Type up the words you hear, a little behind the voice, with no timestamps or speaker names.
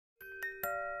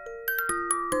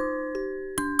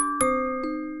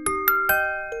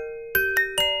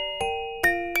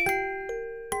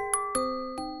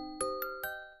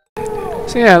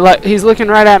So yeah, like, he's looking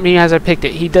right at me as I picked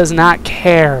it. He does not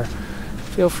care.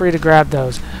 Feel free to grab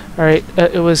those. Alright,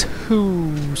 it was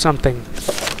who something.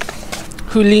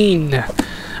 Huline.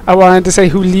 I wanted to say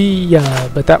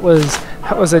Hulia, but that was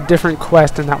a different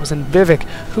quest, and that was in Vivek.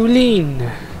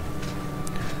 Huline.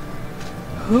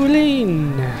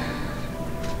 Huline.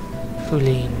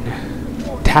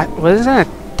 Huline. What is that?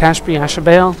 Tashby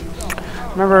Ashabale?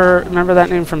 Remember that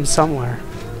name from somewhere.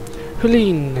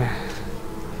 Huline.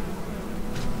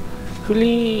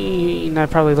 Huline. I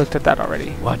probably looked at that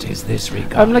already. What is this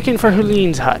regarding? I'm looking for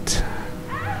Huline's hut.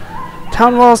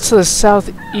 Town walls to the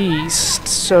southeast,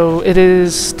 so it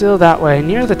is still that way,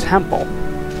 near the temple.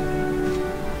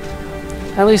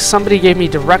 At least somebody gave me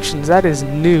directions. That is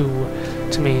new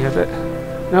to me.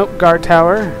 Nope, guard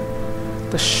tower.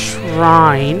 The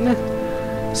shrine.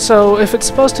 So if it's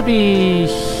supposed to be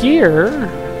here,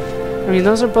 I mean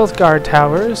those are both guard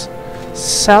towers.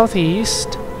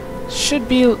 Southeast it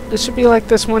should be like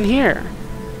this one here.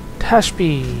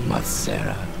 Tashby.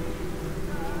 Matsera.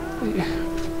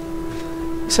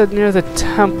 He said near the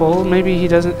temple. Maybe he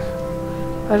doesn't.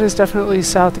 That is definitely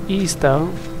southeast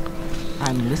though.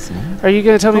 I'm listening. Are you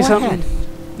gonna tell me something?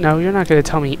 Ahead. No, you're not gonna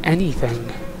tell me anything.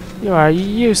 You are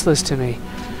useless to me.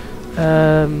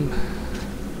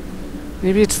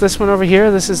 Maybe it's this one over here.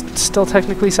 This is still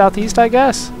technically southeast, I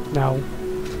guess? No.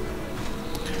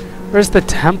 Where's the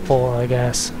temple, I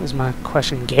guess, is my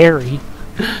question. Gary.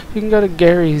 You can go to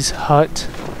Gary's hut.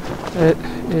 It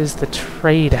is the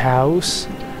trade house.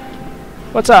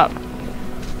 What's up?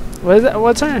 What is that?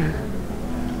 What's her?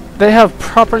 They have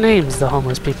proper names, the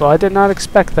homeless people. I did not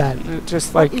expect that. It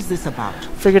just like... What is this about?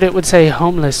 Figured it would say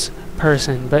homeless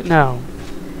person, but no.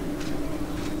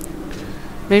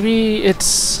 Maybe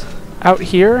it's out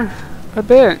here a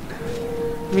bit.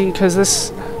 I mean, because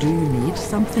this... Do you need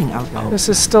something out there? This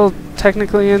is still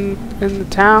technically in the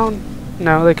town.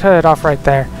 No, they cut it off right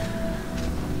there.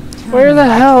 Where the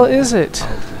hell is it?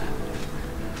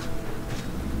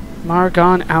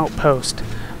 Margon Outpost.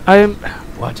 I am...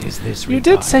 What is this You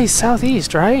did say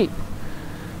southeast, right?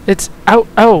 It's out...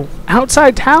 Oh,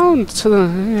 outside town to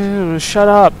the... shut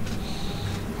up.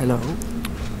 Hello?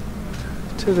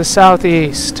 To the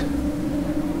southeast.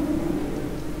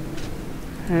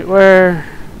 Right, where...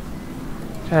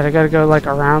 God, I gotta go, like,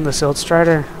 around the Silt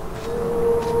Strider.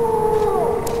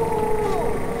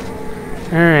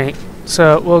 Alright,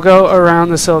 so we'll go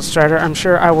around the Silt Strider. I'm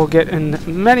sure I will get in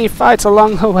many fights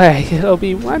along the way. It'll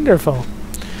be wonderful.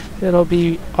 It'll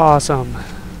be awesome.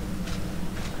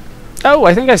 Oh,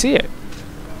 I think I see it.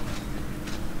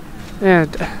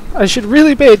 And I should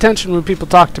really pay attention when people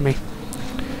talk to me.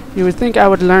 You would think I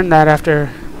would learn that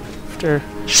after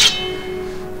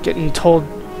getting told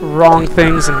wrong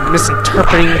things and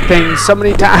misinterpreting things so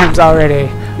many times already.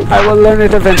 I will learn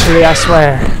it eventually, I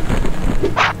swear.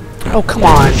 Oh, come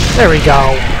on. There we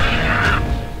go.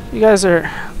 You guys are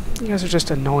just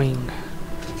annoying.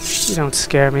 You don't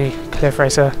scare me, Cliff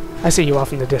Racer. I see you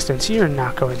off in the distance. You're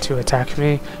not going to attack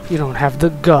me. You don't have the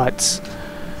guts.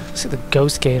 See the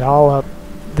ghost gate all up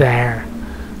there.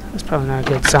 That's probably not a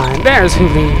good sign. There's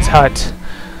Huline's hut.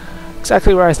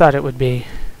 Exactly where I thought it would be.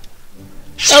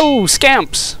 Oh,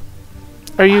 scamps!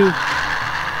 Are you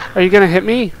gonna hit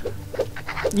me?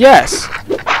 Yes.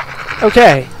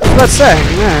 Okay. Let's say.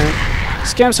 Yeah.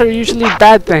 Scamps are usually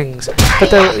bad things, but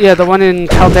the one in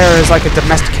Caldera is like a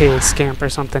domesticated scamp or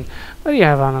something. What do you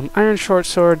have on him? Iron short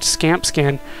sword, scamp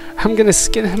skin. I'm gonna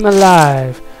skin him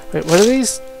alive. Wait, what are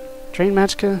these? Drain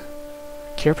magicka,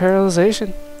 cure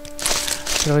paralyzation.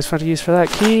 It's always fun to use for that.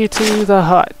 Key to the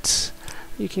hut.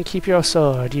 You can keep your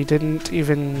sword. You didn't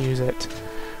even use it.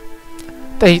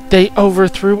 They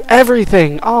overthrew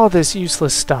everything. All this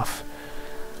useless stuff.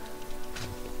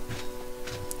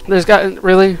 There's got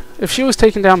really. If she was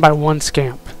taken down by one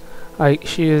scamp, like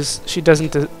she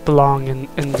doesn't belong in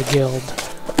the guild.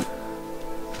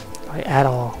 Like at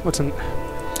all.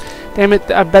 Damn it!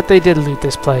 I bet they did loot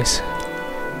this place.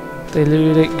 They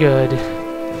looted it good.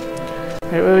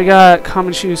 Alright, what we got?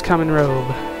 Common shoes, common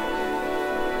robe.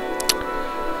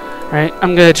 Alright,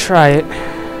 I'm gonna try it.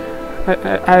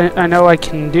 I know I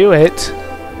can do it,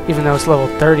 even though it's level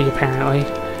 30 apparently.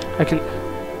 I can...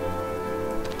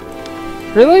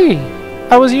 Really?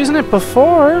 I was using it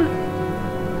before.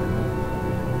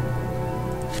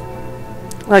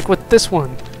 Like with this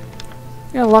one.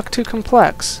 Yeah, lock too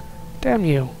complex. Damn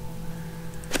you.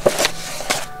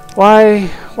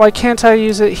 Why can't I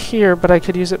use it here, but I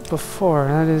could use it before?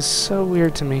 That is so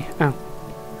weird to me. Oh.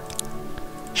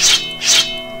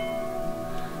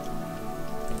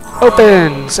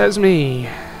 Open, says me.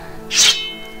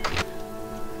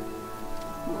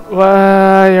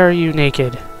 Why are you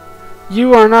naked?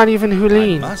 You are not even I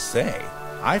Hulin. must say,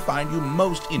 I find you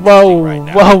most interesting Whoa, right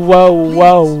now. whoa, whoa, Please,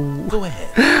 whoa. go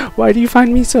ahead. Why do you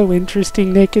find me so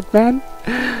interesting, naked man?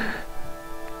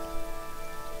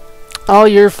 All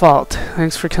your fault.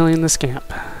 Thanks for killing the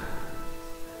scamp.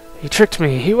 He tricked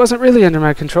me. He wasn't really under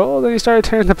my control. Then he started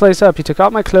tearing the place up. He took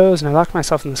all my clothes and I locked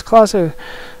myself in this closet.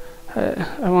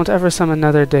 I won't ever summon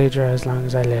another Daedra as long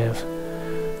as I live.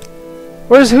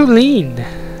 Where's Hulin?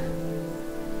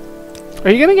 Are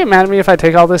you gonna get mad at me if I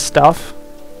take all this stuff?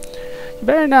 You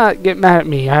better not get mad at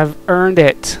me. I've earned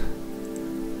it.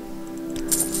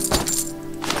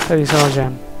 Steady soul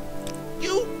gem.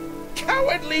 You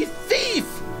cowardly thief!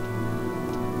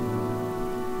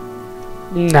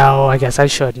 No, I guess I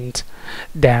shouldn't.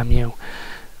 Damn you.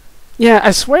 Yeah,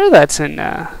 I swear that's in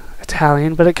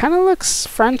Italian, but it kind of looks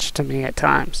French to me at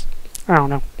times. I don't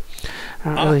know.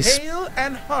 I don't really. Hail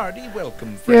and hearty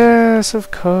welcome, friend. Yes, of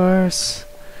course.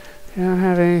 You don't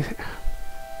have anything.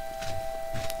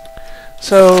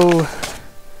 So,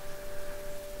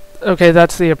 okay,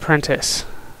 that's the apprentice.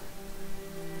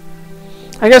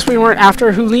 I guess we weren't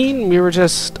after Hulin, we were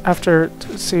just after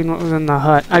seeing what was in the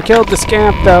hut. I killed the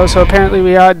scamp though, so apparently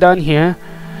we are done here.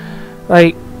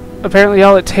 Like, apparently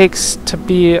all it takes to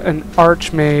be an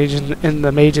archmage in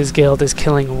the Mages Guild is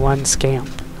killing one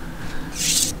scamp.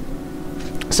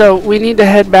 So we need to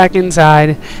head back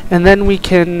inside, and then we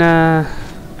can,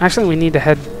 actually we need to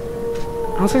head,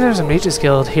 I don't think there's a Mages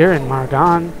Guild here in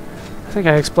Margon. I think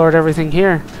I explored everything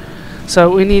here. So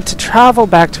we need to travel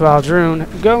back to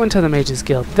Ald-Ruhn, go into the Mages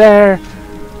Guild there.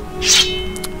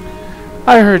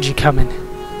 I heard you coming.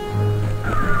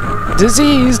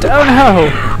 Diseased? Oh no!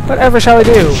 Whatever shall I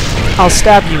do? I'll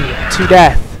stab you to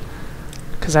death.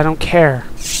 Because I don't care.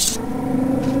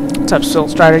 What's up, Silt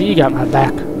Strider? You got my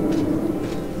back.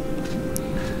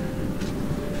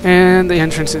 And the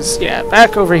entrance is, yeah,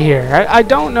 back over here. I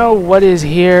don't know what is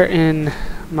here in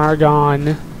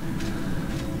Margon.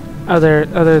 Other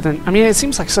than, I mean, it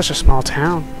seems like such a small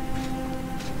town.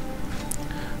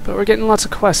 But we're getting lots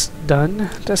of quests done.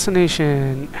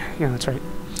 Destination. Yeah, that's right.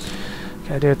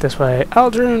 Gotta do it this way.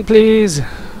 Ald-Ruhn, please.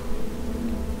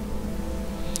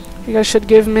 You guys should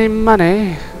give me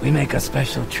money. We make a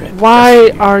special trip.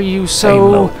 Why are you Same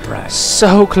low so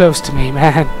price. close to me,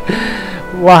 man?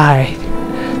 Why?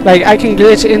 Like, I can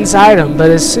glitch inside them, but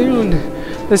as soon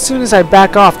as I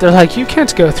back off, they're like, you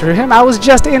can't go through him. I was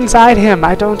just inside him.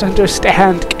 I don't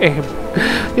understand, game.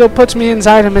 You'll put me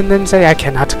inside him and then say I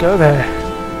cannot go there.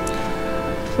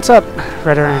 What's up,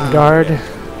 Redoran guard?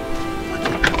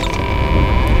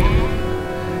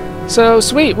 So,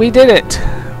 sweet, we did it.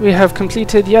 We have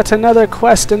completed yet another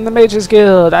quest in the Mages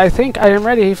Guild. I think I am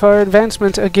ready for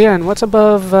advancement again. What's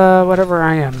above whatever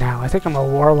I am now? I think I'm a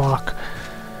warlock.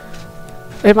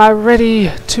 Am I ready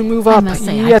to move up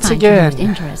yet again?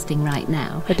 Interesting right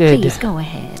now. I did. Please go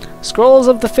ahead. Scrolls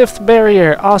of the Fifth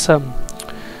Barrier. Awesome.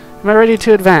 Am I ready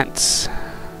to advance?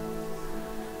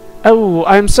 Oh,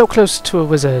 I am so close to a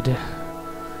wizard.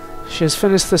 She has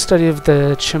finished the study of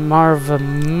the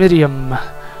Chimarvamidium.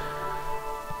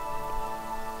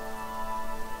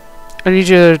 I need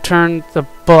you to return the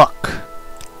book.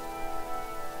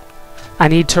 I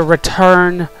need to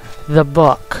return the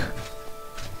book.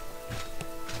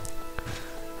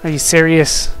 Are you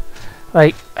serious?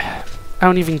 Like, I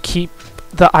don't even keep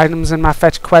the items in my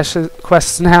fetch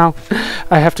quests now.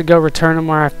 I have to go return them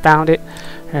where I found it.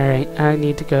 Alright, I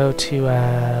need to go to,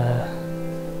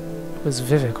 it was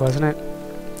Vivek, wasn't it?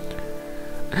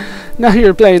 Now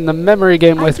you're playing the memory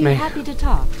game with me. I'd be happy to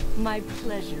talk. My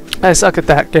pleasure. I suck at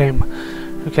that game.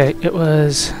 Okay, it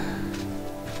was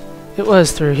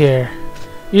through here.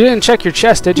 You didn't check your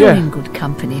chest, did you? You're in good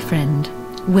company, friend.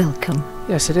 Welcome.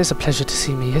 Yes, it is a pleasure to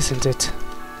see me, isn't it?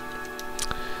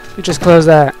 You just close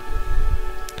that.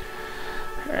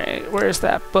 Alright, where's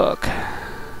that book?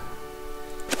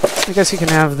 I guess you can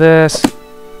have this.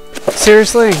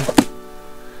 Seriously?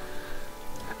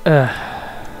 Okay.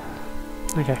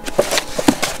 You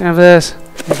can have this.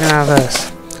 You can have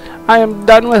this. I am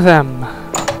done with them.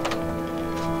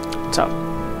 What's up?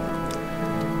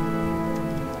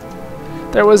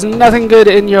 There was nothing good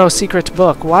in your secret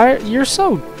book. Why? You're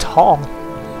so tall.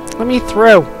 Let me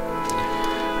through.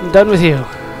 I'm done with you.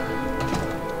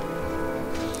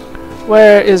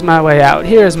 Where is my way out?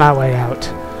 Here's my way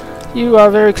out. You are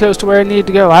very close to where I need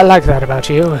to go. I like that about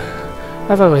you.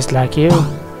 I've always liked you.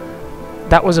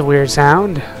 That was a weird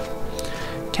sound.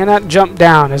 Cannot jump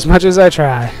down as much as I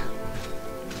try.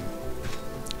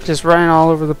 Just running all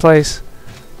over the place.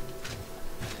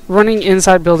 Running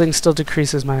inside buildings still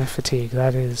decreases my fatigue.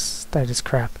 That is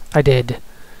crap. I did.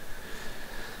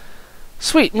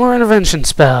 Sweet, more intervention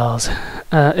spells.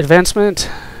 Advancement.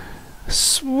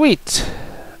 Sweet.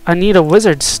 I need a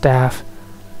wizard staff.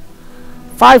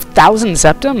 5,000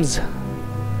 septims?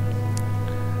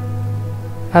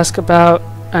 Ask about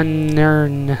a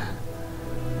Nern.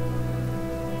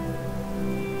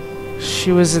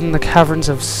 She was in the caverns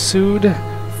of Sud,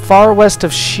 far west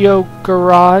of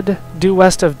Shiogorod, due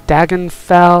west of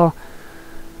Dagonfell.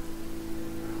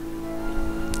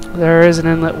 There is an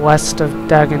inlet west of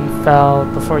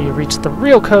Dagonfell before you reach the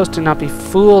real coast. Do not be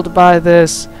fooled by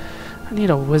this. I need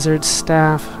a wizard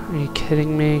staff. Are you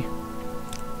kidding me?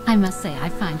 I must say, I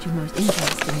find you most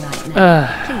interesting right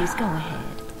now. Please go ahead.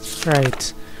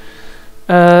 Right.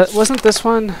 Wasn't this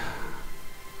one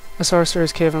a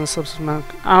sorcerer's cave on the slopes of Mount?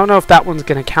 I don't know if that one's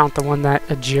gonna count, the one that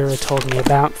Ajira told me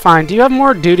about. Fine. Do you have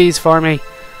more duties for me?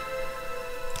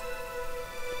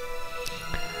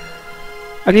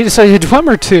 I need to sell you a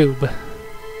Dwemer tube.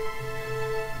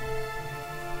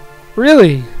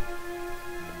 Really?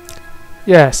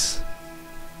 Yes.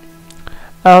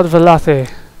 Ald-Ruhn.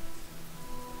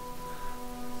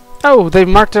 Oh, they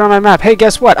marked it on my map. Hey,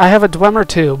 guess what? I have a Dwemer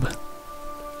tube.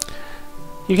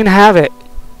 You can have it.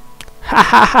 Ha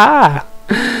ha ha!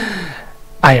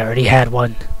 I already had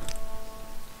one.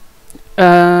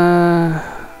 The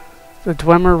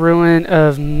Dwemer ruin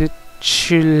of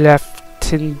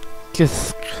Nichuleftin.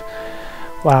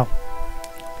 Wow.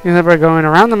 You remember going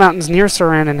around the mountains near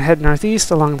Saran and head northeast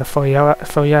along the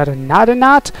Foyada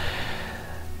Nadanat.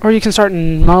 Or you can start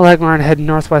in Molegmar and head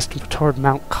northwest toward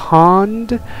Mount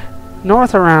Kond.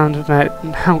 North around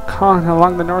Mount Kond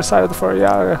along the north side of the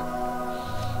Foyada.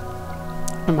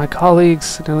 And my colleague,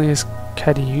 Sidelius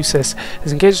Cadiusis,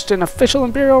 is engaged in official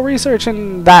imperial research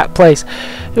in that place.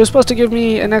 He was supposed to give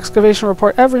me an excavation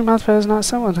report every month, but has not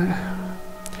someone.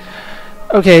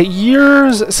 Okay,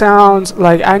 yours sounds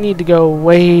like I need to go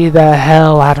way the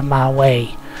hell out of my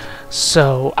way.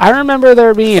 So, I remember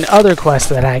there being other quests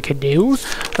that I could do.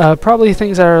 Probably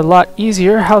things that are a lot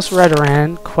easier. House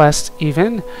Redoran quests,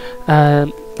 even.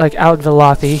 Like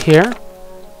Ald-Ruhn here.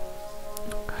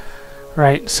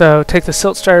 Right, so take the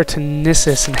Silt Strider to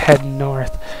Nissus and head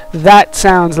north. That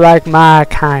sounds like my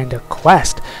kind of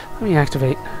quest. Let me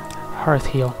activate Hearth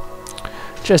Heal.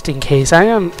 Just in case. I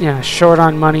am, short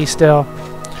on money still.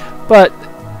 But,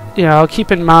 I'll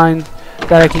keep in mind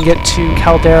that I can get to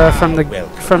Caldera from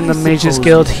the Mages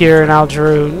Guild here in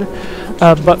Ald-Ruhn.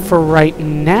 But for right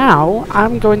now,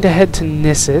 I'm going to head to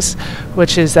Nissus,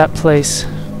 which is that place.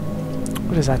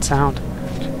 What does that sound?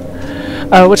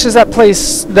 Which is that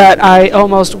place that I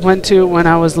almost went to when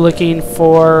I was looking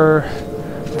for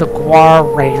the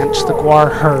Guar Ranch, the Guar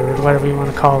Herd, whatever you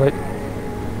want to call it.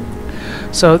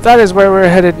 So that is where we're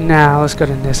headed now. Let's go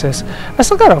to Nissus. I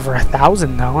still got over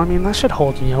 1,000 though. I mean, that should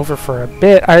hold me over for a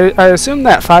bit. I assume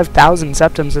that 5,000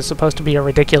 septims is supposed to be a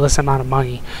ridiculous amount of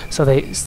money. So they